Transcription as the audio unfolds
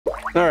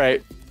All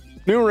right.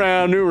 New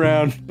round, new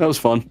round. That was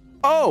fun.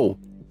 Oh!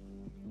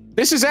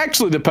 This is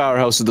actually the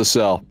powerhouse of the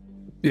cell.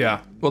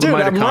 Yeah. Well, Dude, the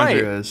I'm right.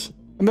 mitochondria is.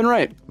 I've been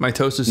right.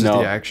 Mitosis is the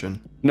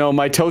action. No,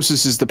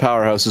 mitosis is the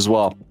powerhouse as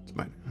well.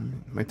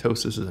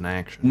 Mitosis is an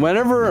action.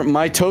 Whenever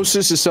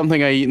mitosis is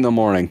something I eat in the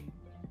morning.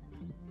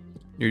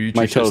 You eat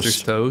your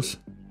sister's toes?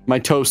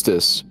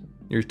 Mitostis.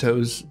 Your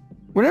toes.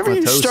 Whenever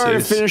you start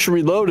and finish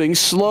reloading,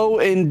 slow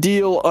and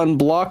deal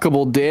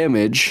unblockable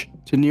damage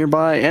to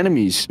nearby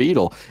enemies.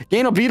 Beetle.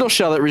 Gain a beetle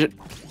shell that You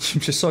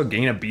just saw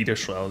gain a beetle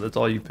shell. That's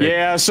all you picked.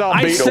 Yeah, I saw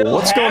beetle.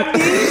 What's going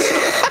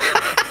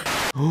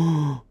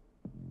on?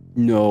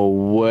 No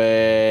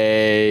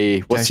way.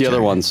 What's the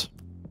other ones?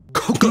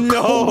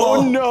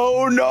 Coca-Cola.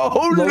 No.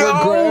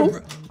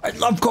 I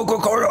love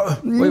Coca-Cola.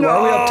 Wait, why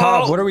are we up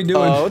top? What are we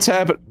doing? Oh, what's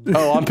happened?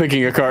 Oh, I'm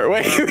picking a card.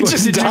 Wait, we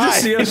just Did died. you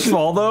just see us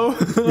fall though?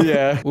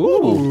 Yeah.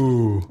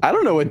 Ooh. I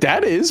don't know what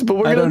that is,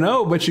 but I don't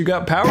know, but you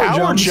got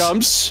power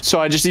jumps. So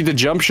I just need to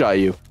jump shot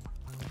you.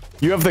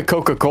 You have the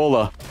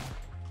Coca-Cola.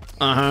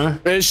 Uh-huh.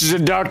 This is a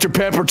Dr.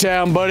 Pepper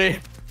town, buddy.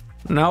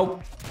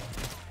 Nope.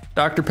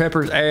 Dr.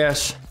 Pepper's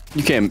ass.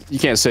 You can't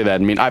say that.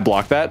 I mean, I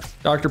blocked that.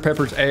 Dr.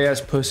 Pepper's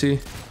ass,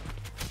 pussy.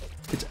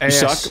 It's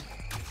ass. You suck.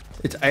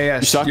 It's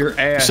ass. You suck. Your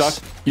ass. You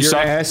suck. You your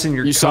suck. ass and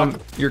your you cum.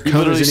 suck. Your you cum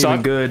literally isn't suck.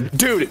 even good.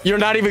 Dude, you're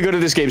not even good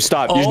at this game.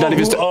 Stop. You're not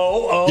even. You're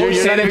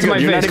not even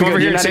good. You're not even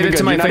good. You're not even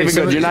good. You're not even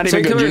good. You're not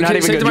even good. You're not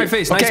even good. Say it to my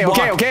face.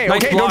 Okay.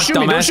 Don't shoot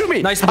me. Don't shoot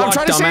me. Nice block, I'm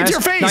trying to say it to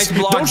your face. Nice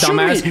block,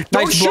 dumbass.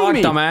 Don't shoot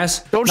me.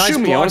 Dumbass. Don't shoot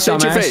me. I want to say it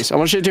to your face. I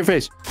want to say it to your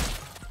face.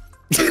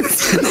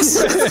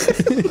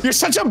 You're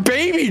such a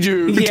baby,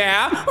 dude.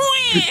 Yeah.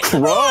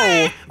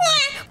 Crow.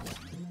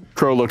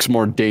 Crow looks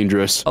more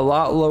dangerous. A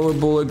lot lower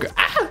bullet.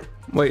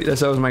 Wait,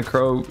 that was my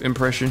crow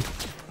impression.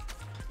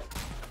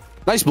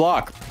 Nice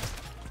block.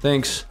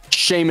 Thanks.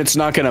 Shame it's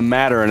not gonna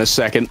matter in a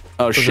second.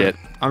 Oh shit.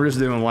 I'm just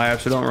doing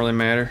laps. It don't really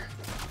matter.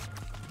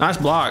 Nice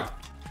block.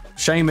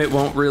 Shame it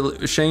won't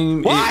really.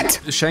 Shame.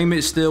 What? Shame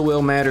it still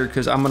will matter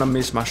because I'm gonna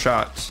miss my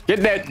shots. Get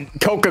that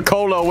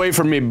Coca-Cola away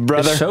from me,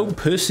 brother. It's so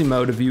pussy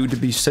mode of you to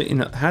be sitting.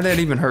 How'd that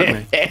even hurt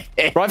me?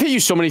 Bro, I've hit you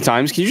so many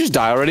times. Can you just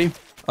die already?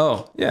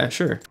 Oh yeah,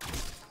 sure.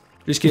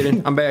 Just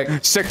kidding. I'm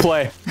back. Sick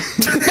play.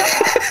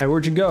 Hey,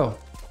 where'd you go?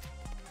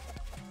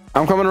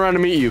 I'm coming around to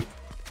meet you.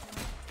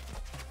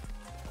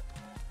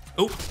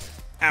 Oh.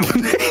 Ow.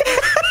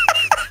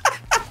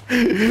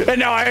 And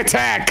now I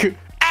attack.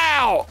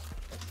 Ow.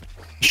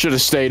 Should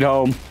have stayed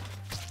home.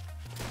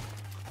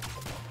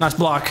 Nice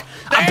block.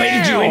 I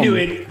baited you into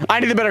it. I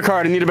need a better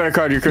card. I need a better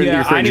card. You're crazy.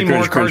 Yeah, I need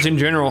more cards in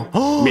general.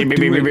 Do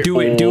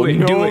it.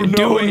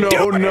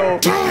 No.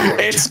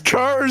 It's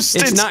cursed.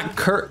 It's not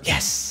cursed.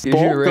 Yes.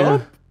 Bulk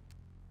up?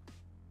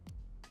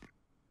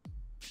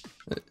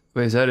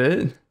 Wait, is that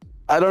it?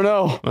 I don't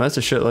know. Well, that's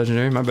a shit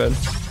legendary. My bad.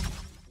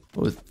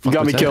 You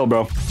got me killed,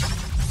 bro.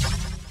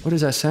 What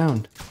is that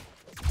sound?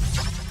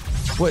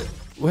 What?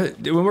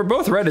 When we're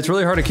both red, it's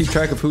really hard to keep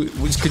track of who.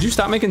 Could you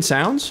stop making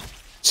sounds?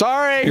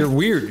 Sorry. You're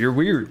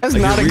weird. That's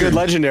like, not a good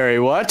legendary.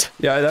 What?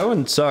 Yeah, that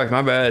one sucked.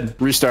 My bad.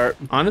 Restart.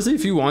 Honestly,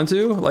 if you want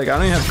to, like, I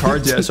don't even have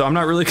cards yet, so I'm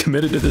not really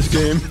committed to this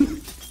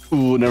game.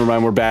 Ooh, never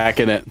mind. We're back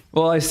in it.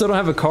 Well, I still don't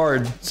have a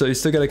card, so you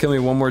still gotta kill me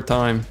one more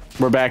time.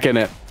 We're back in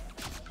it.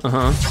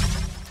 Uh-huh.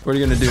 What are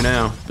you gonna do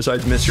now,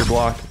 besides miss your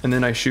block, and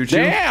then I shoot you?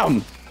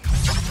 Damn!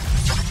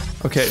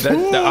 Okay,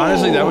 that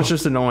honestly, that was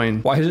just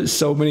annoying. Why is it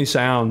so many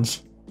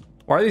sounds?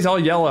 Why are these all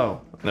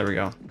yellow? There we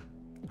go.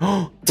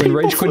 When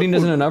rage quitting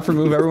isn't enough,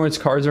 remove everyone's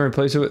cards and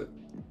replace it with...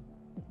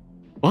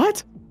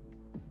 What?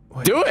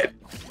 Wait. Do it!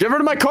 Get rid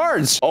of my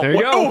cards! Oh, there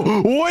you go.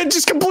 Oh, what?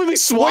 Just completely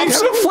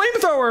swaps Wait, you have a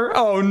flamethrower!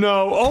 Oh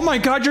no! Oh my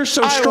god, you're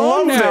so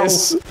strong now!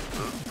 This.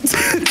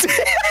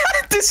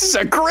 This is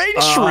a great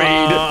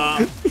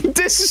trade!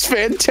 This is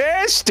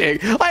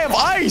fantastic! I have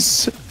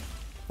ice!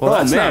 Well,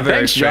 that's not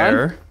very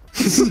fair.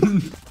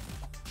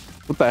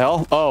 What the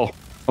hell? Oh,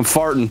 I'm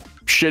farting.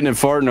 Shitting and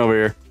farting over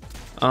here.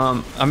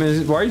 I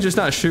mean, why are you just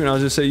not shooting? I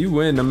was just say you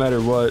win no matter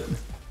what.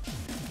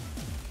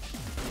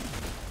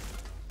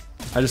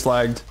 I just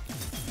lagged.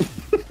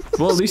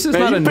 Well, at least it's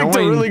not annoying. You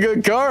picked a really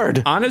good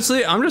card.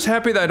 Honestly, I'm just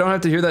happy that I don't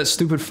have to hear that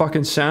stupid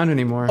fucking sound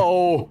anymore.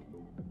 Oh.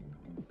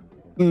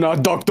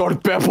 Not Dr.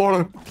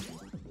 Pepper.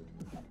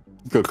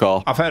 Good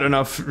call. I've had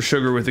enough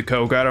sugar with the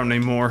Coke. I don't need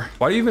more.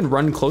 Why do you even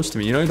run close to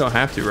me? You know you don't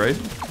have to, right?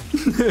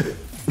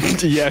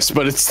 Yes,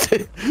 but it's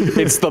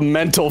the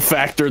mental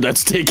factor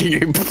that's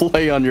taking a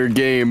play on your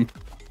game.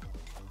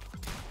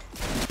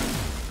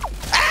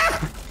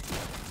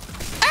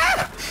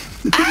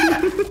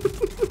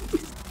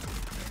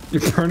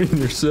 You're burning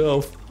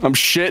yourself. I'm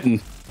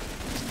shitting.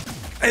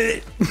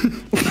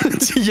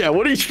 Yeah,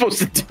 what are you supposed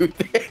to do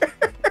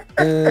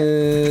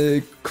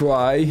there?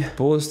 Cry.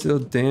 Bullet still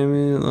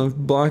damage.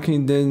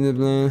 Blocking.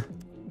 Blah.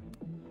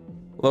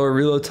 Lower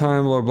reload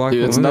time. Lower block.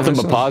 Dude, it's nothing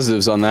but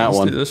positives on that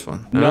one. Let's do this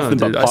one. Nothing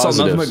but positives. I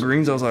saw nothing but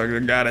greens. I was like, I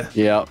got it.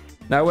 Yeah.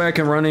 That way I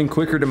can run in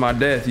quicker to my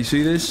death. You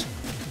see this?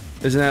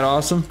 Isn't that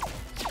awesome?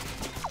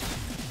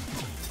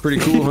 Pretty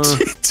cool, huh?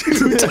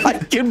 Dude, I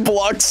can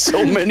block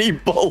so many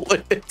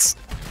bullets.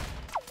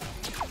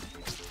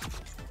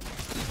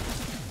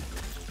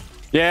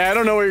 Yeah, I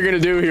don't know what you're gonna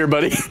do here,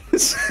 buddy.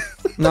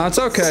 No, it's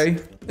okay.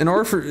 In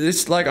order for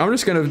it's like I'm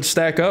just gonna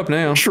stack up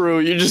now. True,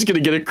 you're just gonna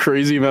get a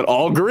crazy amount.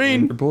 All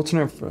green. Your bullets in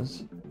our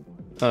fronts.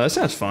 Oh, that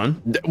sounds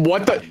fun.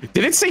 What the?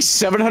 Did it say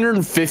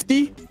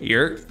 750?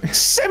 Here.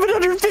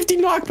 750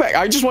 knockback.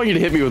 I just want you to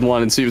hit me with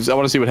one and see. I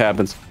want to see what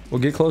happens.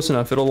 We'll get close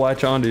enough. It'll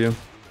latch onto you.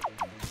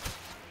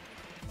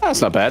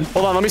 That's not bad.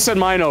 Hold on, let me send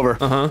mine over.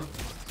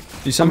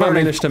 You somehow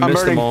managed to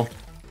miss them all.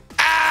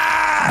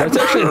 That's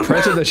actually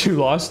impressive that you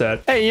lost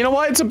that. Hey, you know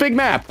what? It's a big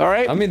map, all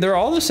right? I mean, they're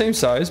all the same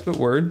size, but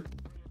word.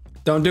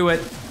 Don't do it.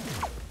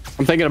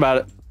 I'm thinking about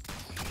it.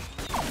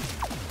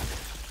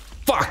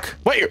 Fuck.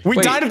 Wait, we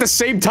died at the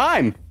same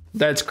time.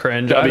 That's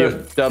cringe.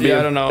 W. Yeah,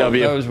 I don't know.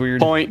 W. That was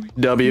weird. Point.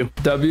 W.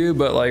 W,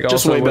 but like just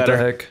also way what better.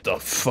 the heck? The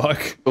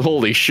fuck?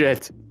 Holy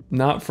shit.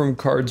 Not from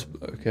cards.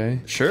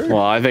 Okay, sure.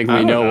 Well, I think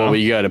we know what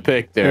we gotta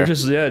pick there. It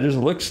just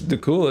looks the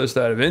coolest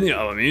out of any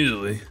of them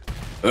easily.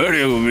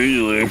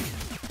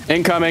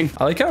 Incoming.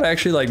 I like how it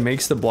actually like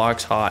makes the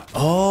blocks hot.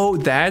 Oh,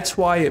 that's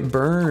why it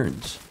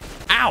burns.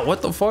 Ow,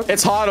 what the fuck?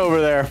 It's hot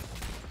over there.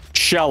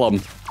 Shell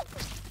them.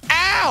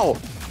 Ow!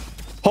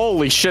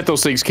 Holy shit,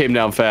 those things came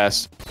down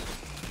fast.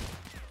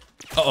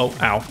 Uh-oh,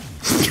 ow.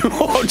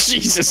 Oh,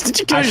 Jesus, did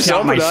you kill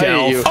yourself?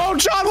 myself. Oh,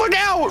 John, look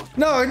out!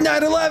 No,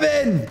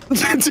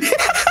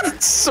 9/11!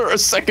 Sir, a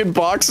second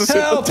box is in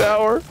the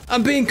tower.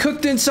 I'm being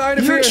cooked inside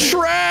of You're here.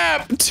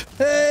 trapped!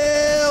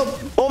 Help!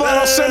 Hold on,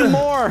 I'll send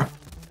more.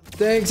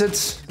 Thanks,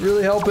 that's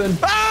really helping.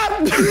 Ah!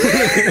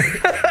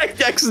 I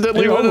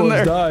accidentally You went in almost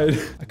there. died.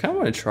 I kind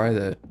of want to try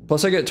that.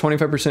 Plus, I get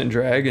 25%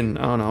 drag, and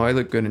I don't know, I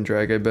look good in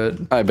drag, I bet.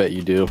 I bet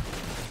you do.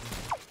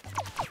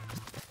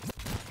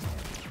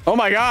 Oh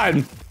my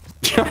god!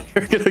 You're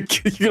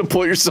gonna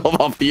pull yourself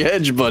off the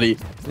edge, buddy.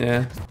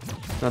 Yeah,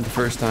 not the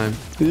first time.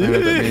 I know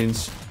what that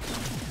means.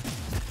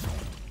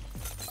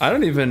 I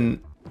don't even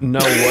know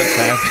what's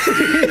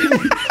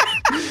happening.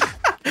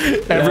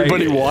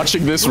 Everybody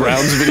watching this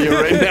rounds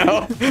video right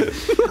now.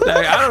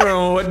 Like, I don't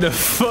know what the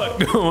fuck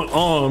going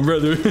on,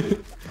 brother.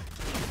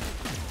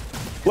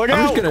 Look out!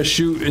 I'm just gonna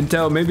shoot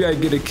until maybe I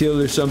get a kill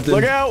or something.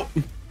 Look out!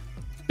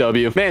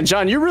 W. Man,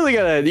 John, you really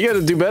gotta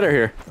do better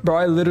here. Bro,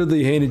 I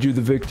literally handed you the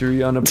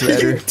victory on a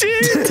platter. You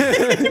did! You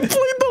played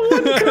the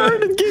one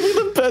card and gave me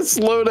the best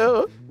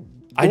loadout.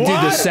 I did.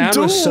 The sound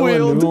was so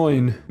Dual wield.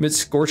 annoying. Amidst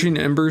scorching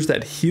embers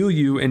that heal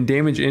you and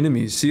damage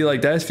enemies. See,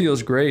 like, that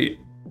feels great.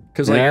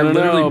 Because, like, you're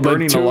literally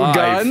burning but two alive.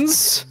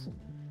 guns?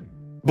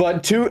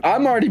 But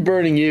I'm already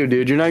burning you,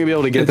 dude. You're not gonna be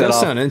able to get It that does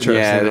off. sound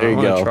interesting. Yeah, there I you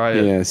wanna go. try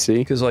it. Yeah, see?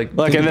 Because, like,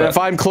 Look, and then if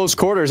I'm close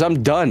quarters,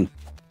 I'm done.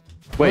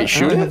 Wait,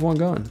 shoot I only it? have one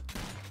gun.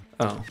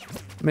 Oh.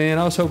 Man,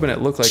 I was hoping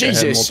it looked like I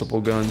had multiple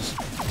guns.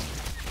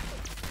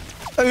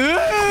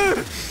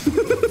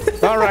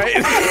 All right.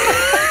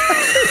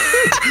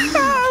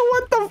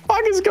 What the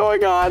fuck is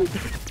going on?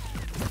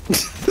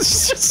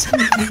 It's just...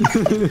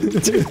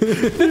 Dude,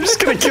 you're just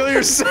gonna kill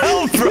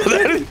yourself, bro.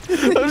 I'm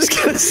just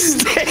gonna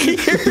stay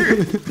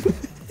here.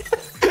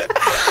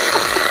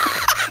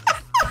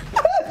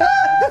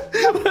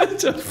 What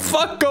the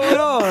fuck going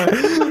on?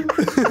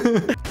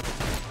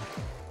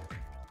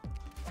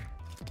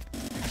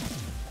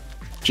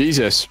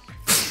 Jesus.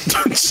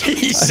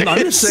 Jesus. I'm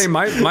just saying,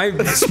 my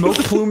smoke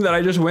plume that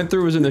I just went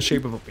through was in the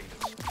shape of a penis.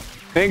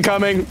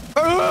 Incoming.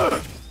 Ah!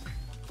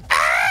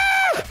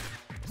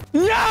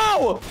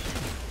 No!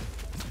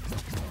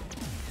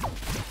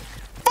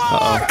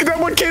 Fuck! That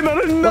one came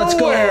out of nowhere. Let's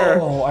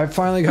go! I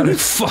finally got a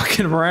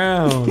fucking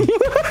round.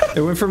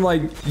 It went from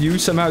like you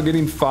somehow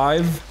getting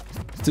 5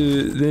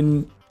 to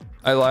then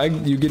I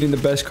lagged you getting the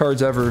best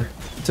cards ever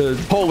to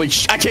holy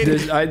sh! I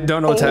can't. I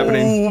don't know what's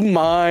happening. Oh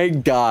my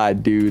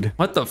god, dude!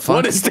 What the fuck?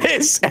 What is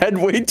this? Add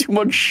way too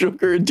much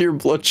sugar into your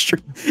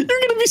bloodstream. You're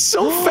gonna be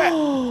so fat.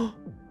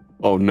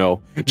 Oh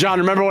no, John!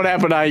 Remember what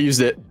happened? I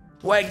used it.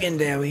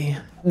 Legendary.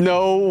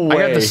 No way.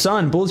 I got the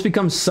sun. Bullets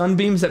become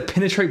sunbeams that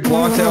penetrate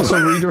blocks and also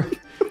redirect.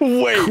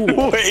 Wait,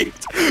 cool. wait.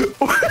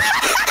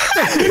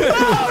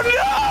 Oh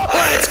no!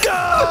 Let's go!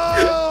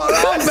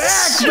 I'm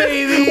back,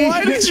 baby!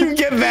 Why did you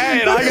get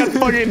that? I got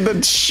fucking the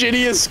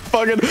shittiest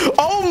fucking.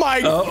 Oh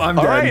my! Oh, I'm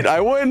All dead. right,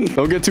 I win.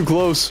 Don't get too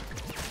close.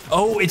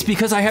 Oh, it's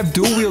because I have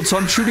dual wield, so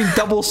I'm shooting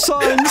double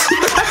suns.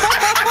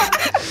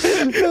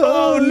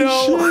 Oh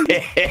no!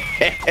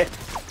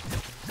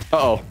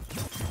 Uh-oh.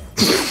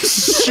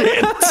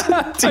 Shit,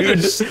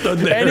 dude. stood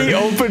there. Any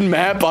open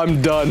map,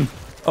 I'm done.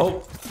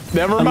 Oh,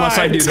 Never unless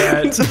mind. I do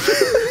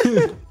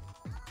that.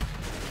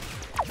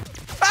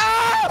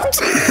 Ah!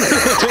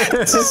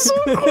 This is so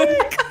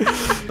quick.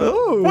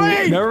 Oh,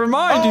 Wait. never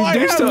mind. Oh, You I do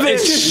have stuff.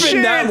 It's this just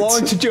been that shit.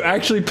 long since you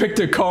actually picked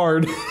a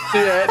card.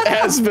 Yeah, it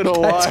has been a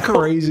while. That's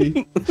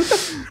crazy.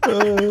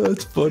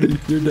 That's funny.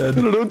 You're dead.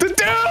 I don't know what to do.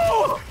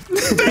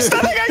 There's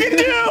nothing I can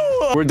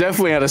do. We're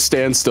definitely at a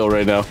standstill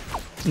right now,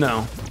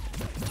 No.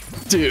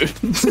 dude.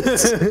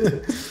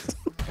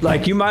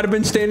 Like, you might have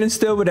been standing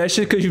still, but that's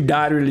just because you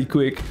died really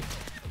quick.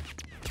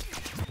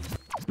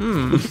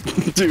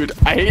 Dude,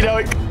 I hate how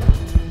it.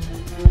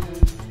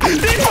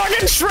 He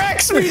fucking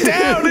tracks me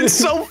down. It's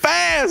so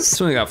fast.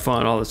 This one got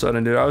fun all of a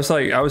sudden, dude. I was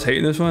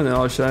hating this one, and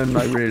all of a sudden,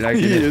 like, really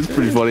liking it. It's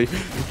pretty funny.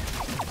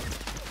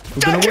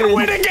 I can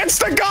win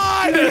against a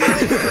god!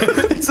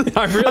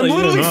 I'm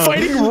literally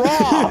fighting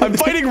Raw. I'm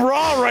fighting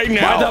Raw right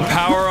now. By the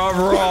power of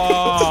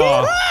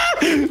Raw.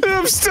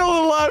 I'm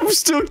still alive. I'm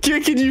still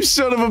kicking you,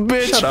 son of a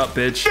bitch. Shut up,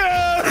 bitch.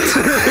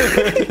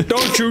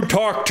 Don't you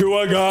talk to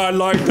a god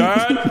like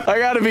that. I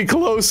gotta be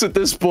close at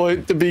this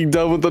point to being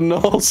done with the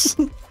nulls.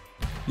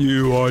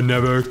 You are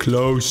never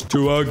close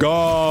to a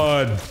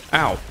god.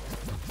 Ow.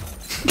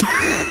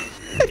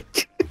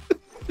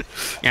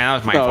 Yeah, that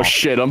was my fault. Oh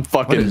shit, I'm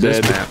fucking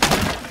dead.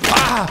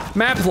 Ah,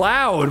 map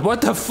loud.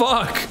 What the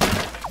fuck?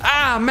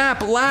 Ah,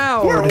 map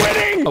loud. We're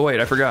winning. Oh wait,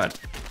 I forgot.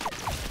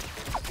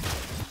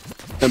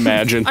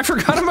 Imagine. I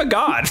forgot I'm a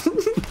god.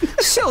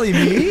 Silly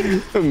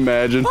me.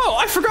 Imagine. Oh,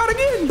 I forgot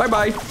again. Bye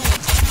bye.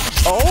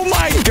 Oh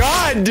my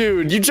god,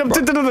 dude! You jumped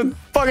into the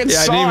fucking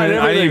saw and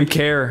everything. I didn't even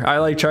care. I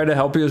like tried to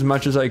help you as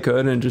much as I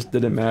could, and it just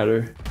didn't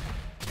matter.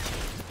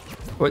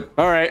 What?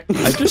 All right.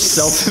 I just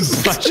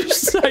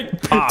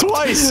like popped.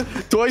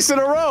 Twice in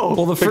a row.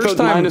 Well, the first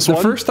time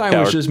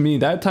was just me.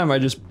 That time I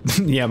just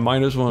yeah,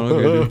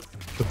 -1.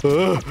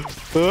 Okay,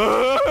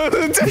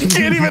 I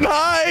can't even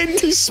hide.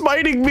 He's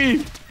smiting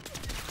me.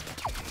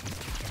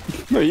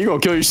 No, you gonna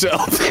kill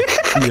yourself.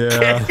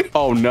 Yeah.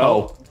 Oh no.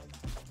 Oh.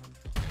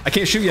 I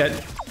can't shoot yet.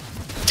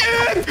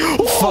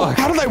 Fuck.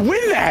 How did I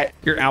win that?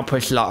 Your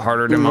output's a lot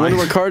harder than mine. I wonder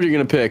what card you're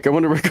gonna pick.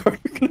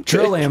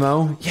 Drill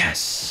ammo.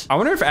 Yes. I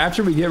wonder if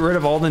after we get rid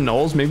of all the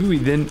nulls, maybe we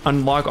then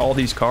unlock all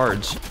these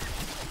cards.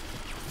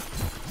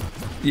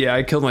 Yeah,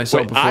 I killed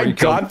myself before you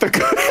killed.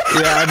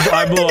 Yeah,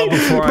 I blew up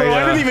before Bro,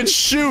 I didn't even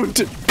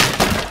shoot.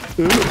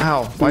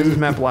 Ow. Why is this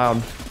map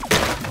loud?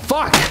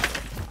 Fuck.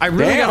 I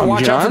really gotta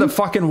watch out for the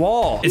fucking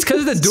wall. It's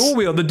because of the dual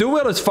wield. The dual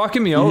wield is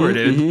fucking me over,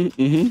 dude.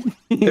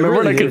 Remember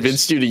when I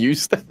convinced you to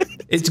use that?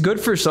 It's good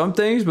for some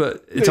things,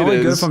 but it's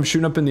only good if I'm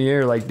shooting up in the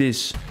air like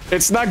this.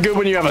 It's not good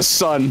when you have a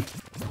son.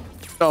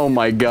 Oh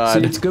my god.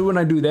 See, it's good when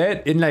I do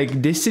that. In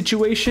like this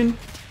situation,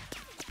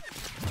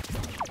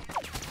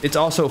 it's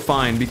also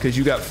fine because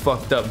you got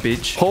fucked up,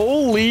 bitch.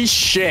 Holy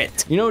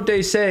shit. You know what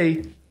they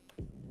say?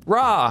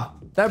 Raw,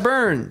 that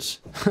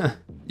burns.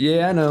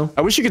 Yeah, I know.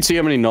 I wish you could see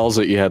how many nulls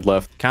that you had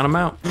left. Count them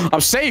out.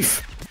 I'm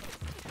safe.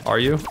 Are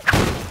you?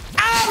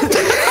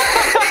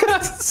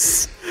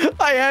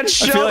 I had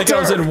shelter. I feel like I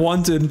was in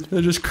Wanted.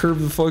 I just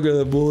curved the fuck out of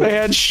that bullet. I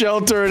had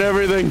shelter and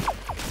everything.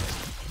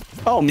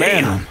 Oh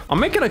man. Damn. I'm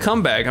making a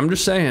comeback. I'm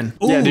just saying.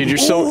 Yeah, ooh, dude, you're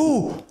so.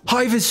 Ooh,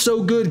 Hive is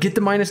so good. Get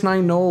the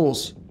 -9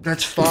 nulls.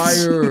 That's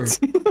fire.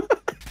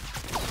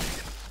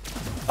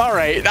 All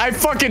right, I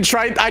fucking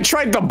tried. I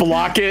tried to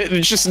block it, and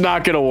it's just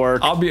not gonna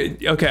work.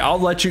 Okay. I'll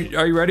let you.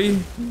 Are you ready?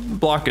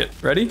 Block it.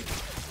 Ready?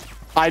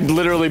 I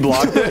literally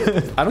blocked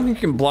it. I don't think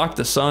you can block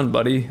the sun,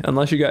 buddy,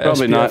 unless you got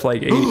Probably SPF not.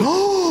 like 8.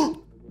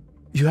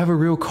 You have a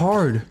real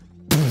card.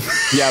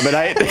 Yeah, but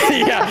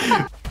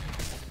yeah.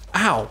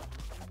 Ow.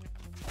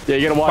 Yeah,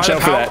 you gotta watch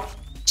out for that.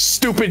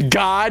 Stupid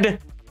god.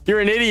 You're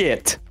an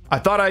idiot. I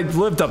thought I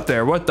lived up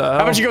there. What the hell?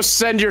 How about you go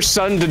send your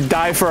son to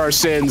die for our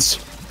sins?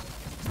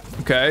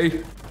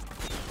 Okay.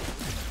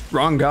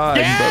 Wrong god,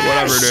 yes! but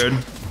whatever, dude.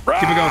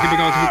 Keep it going, keep it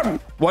going. Keep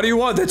it... What do you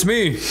want? That's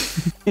me.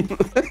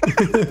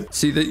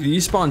 See,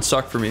 these spawns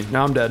suck for me.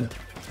 Now I'm dead.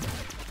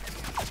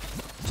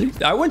 See,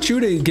 I want you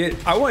to get...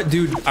 I want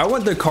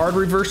the card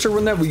reverser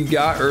one that we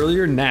got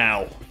earlier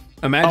now.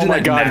 Imagine oh my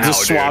god, now,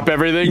 just swap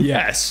everything?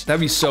 Yes.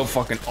 That'd be so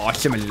fucking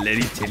awesome and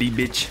litty titty,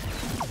 bitch.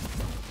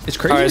 It's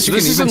crazy right, that so you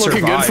this can even isn't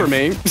looking good survive for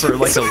me. For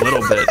like a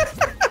little bit.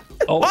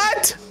 Oh.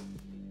 What?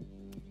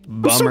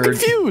 Bummer, I'm so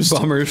confused.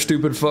 Bummer,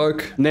 stupid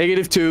fuck.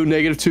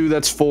 -2,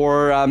 that's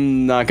 4.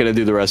 I'm not gonna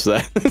do the rest of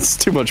that. It's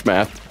too much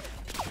math.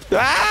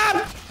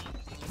 Ah!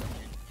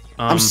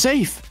 I'm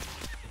safe.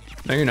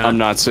 No, you're not. I'm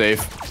not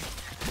safe.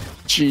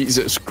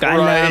 Jesus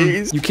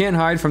Christ. You can't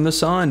hide from the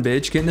sun,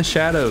 bitch. Get in the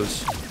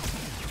shadows.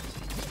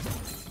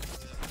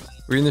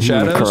 Were you in the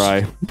shadows? I'm gonna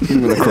cry.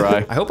 I'm gonna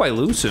cry. I hope I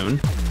lose soon.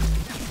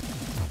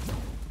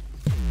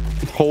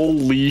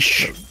 Holy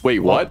sh... Wait,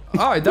 what?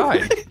 Oh, I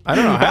died. I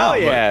don't know how. Hell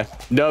yeah.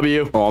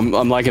 W. Oh,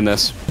 I'm liking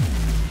this.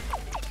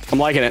 I'm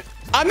liking it.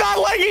 I'm not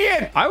liking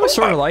it! I was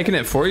sort of liking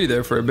it for you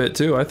there for a bit,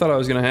 too. I thought I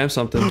was going to have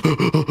something.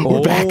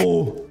 We're back.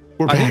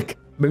 We're back.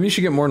 Maybe you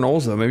should get more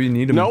nulls, though. Maybe you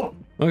need them. Nope.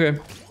 Okay.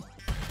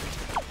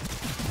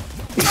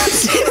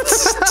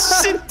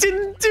 It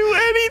didn't do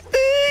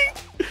anything.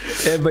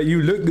 Yeah, but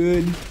you look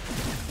good.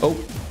 Oh.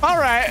 All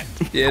right.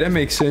 Yeah, that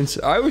makes sense.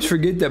 I always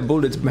forget that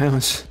bullets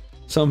bounce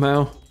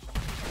somehow.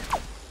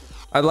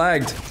 I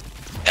lagged.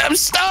 I'm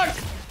stuck.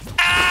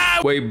 Ah!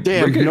 Wait,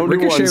 damn, no new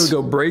Ricochet ones. would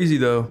go brazy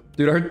though.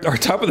 Dude, our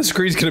top of the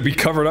screen's gonna be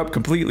covered up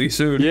completely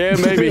soon. Yeah,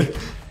 maybe.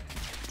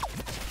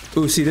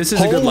 Ooh, see, this is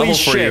a good level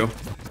for you.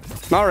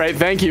 All right,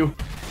 thank you.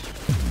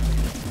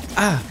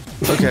 Ah,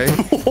 okay.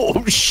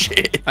 Oh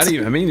shit. I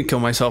didn't even mean to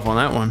kill myself on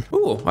that one.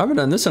 Ooh, I haven't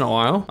done this in a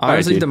while.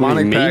 Honestly,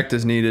 demonic pact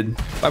is needed.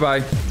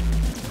 Bye-bye.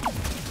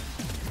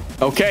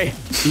 Okay,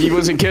 he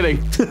wasn't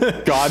kidding.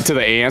 God to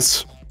the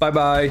ants.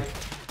 Bye-bye.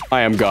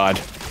 I am God.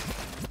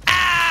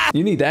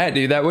 You need that,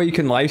 dude. That way you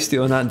can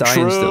lifesteal and not die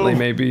True. instantly,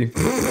 maybe.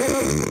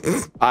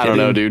 I don't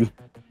know, dude.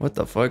 What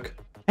the fuck?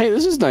 Hey,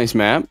 this is a nice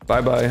map.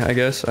 Bye-bye, I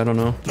guess. I don't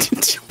know.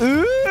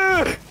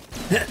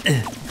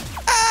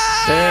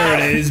 There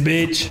it is,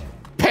 bitch.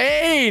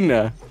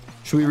 Pain!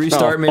 Should we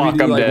restart? Oh, Maybe fuck,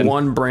 do I'm like dead.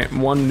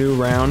 one new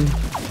round.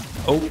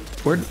 Oh,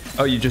 where?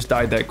 Oh, you just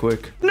died that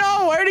quick. No,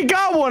 I already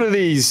got one of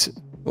these.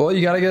 Well,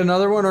 you gotta get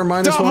another one or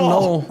minus Double. one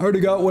null. I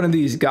already got one of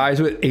these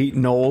guys with 8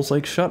 nulls.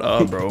 Like, shut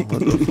up, bro. What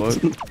the fuck?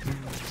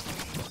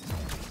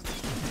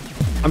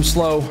 I'm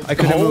slow. I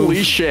couldn't move.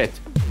 Holy shit.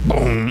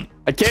 Boom.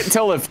 I can't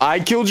tell if I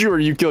killed you or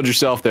you killed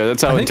yourself there.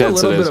 That's how intense it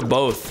is. I think a little bit of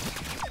both.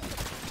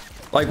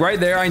 Like right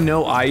there, I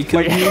know I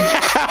killed you.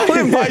 How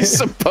am I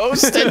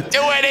supposed to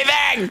do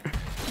anything?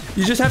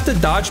 You just have to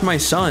dodge my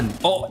son.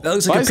 Oh, that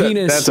looks like a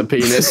penis. That's a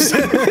penis.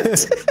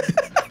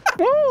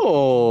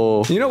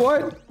 Oh. You know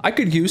what? I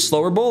could use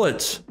slower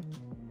bullets.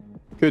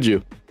 Could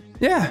you?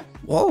 Yeah.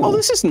 Whoa. Oh,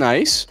 this is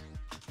nice.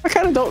 I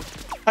kind of don't.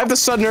 I have the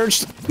sudden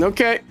urge.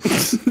 Okay.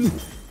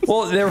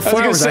 Well, they were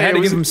flowers. I had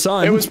to give them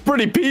sun. It was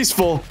pretty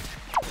peaceful.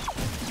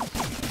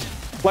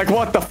 Like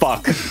what the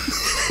fuck?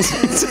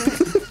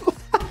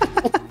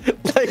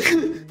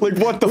 like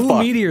what the fuck?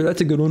 Meteor.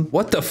 That's a good one.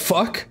 What the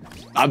fuck?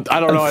 I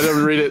don't know. I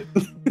didn't read it.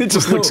 It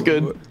just looks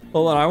good.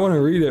 Hold on. I want to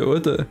read it.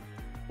 What the?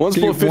 One's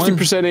below 50%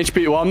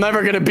 HP. Well, I'm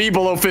never gonna be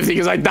below 50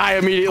 because I die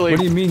immediately. What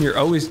do you mean? You're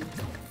always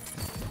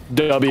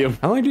W.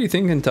 How long do you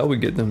think until we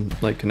get them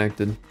like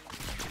connected?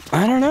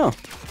 I don't know.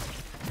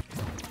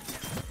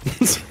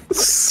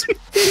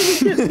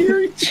 Get near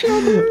each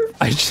other.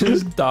 I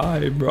just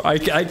died, bro. I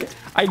can't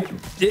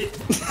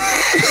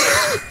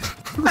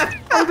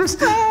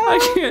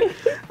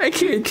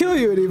kill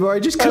you anymore. I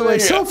just kill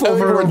myself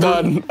over. We're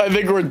done. I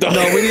think we're done.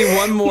 No, we need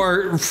one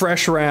more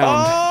fresh round.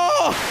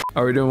 Oh!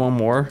 Are we doing one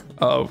more?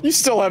 Oh. You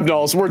still have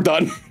nulls. We're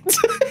done.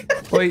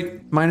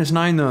 Wait,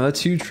 -9 though.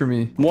 That's huge for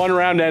me. One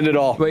round ended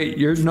all. Wait,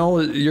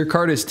 your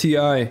card is TI.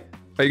 Are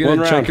you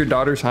gonna check your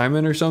daughter's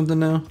hymen or something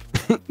now?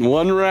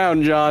 One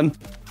round, John.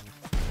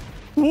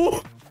 Woo.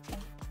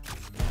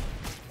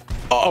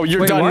 Oh,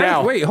 you're done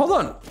now. Wait, hold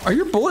on. Are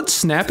your bullets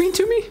snapping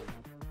to me?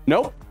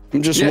 Nope.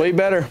 I'm just way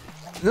better.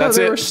 No, That's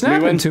they it. were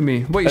snapping to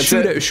me. Wait, That's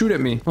shoot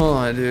at me. Hold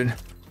on, dude.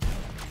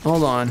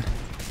 Hold on.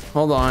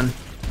 Hold on.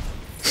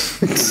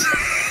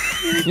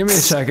 Give me a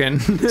second.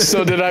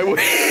 So did I win?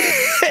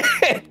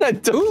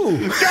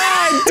 Ooh.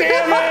 God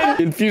damn it!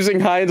 Infusing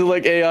high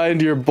intellect AI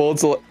into your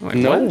bullets. Wait,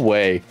 no what?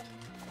 way.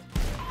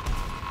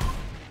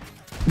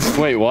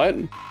 Wait, what?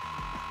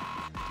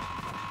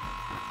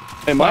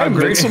 Am I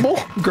invincible?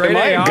 Great Am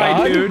I AI, a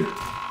god? dude.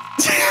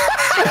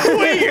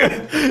 Wait,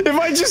 if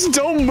I just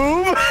don't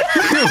move?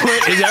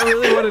 Wait, is that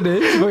really what it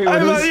is? Wait,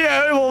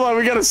 Yeah, hold on,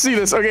 we gotta see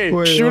this. Okay,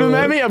 Wait, shoot them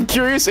at me. I'm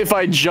curious if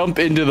I jump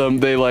into them,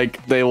 they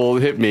will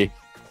hit me.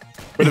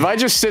 But if I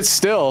just sit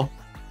still,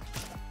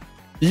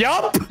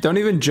 yup. Don't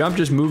even jump,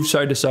 just move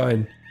side to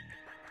side.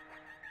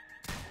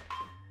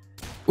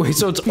 Wait,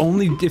 so it's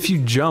only if you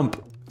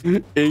jump.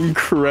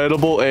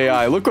 Incredible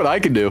AI. Look what I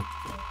can do.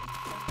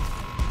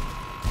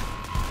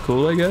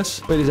 Cool, I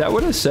guess. Wait, is that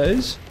what it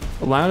says?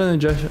 Allow an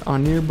adjust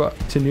on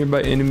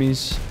nearby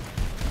enemies.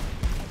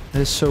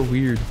 That is so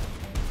weird.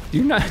 Do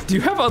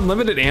you have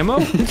unlimited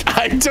ammo?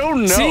 I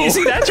don't know.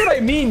 See, that's what I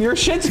mean. Your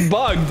shit's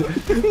bugged.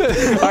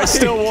 I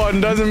still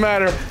won. Doesn't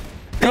matter.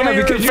 Come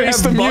here and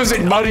face the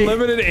music, buddy.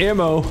 Unlimited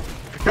ammo.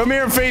 Come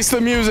here and face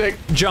the music.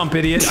 Jump,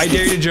 idiot. I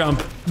dare you to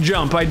jump.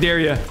 Jump, I dare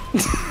you.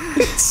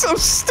 It's so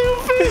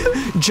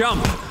stupid.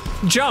 Jump.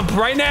 Jump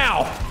right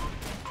now.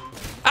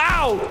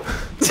 Ow!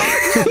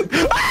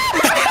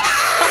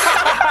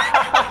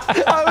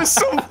 I was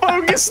so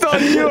focused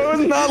on you, I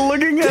was not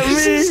looking at me.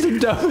 This is the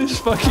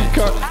dumbest fucking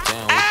car.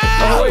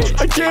 Ow!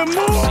 I can't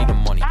move. See the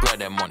money, grab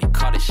that money,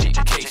 cut the shit,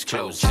 case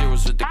closed.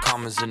 Zeros with the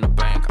commas in the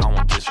bank, I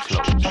want this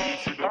close.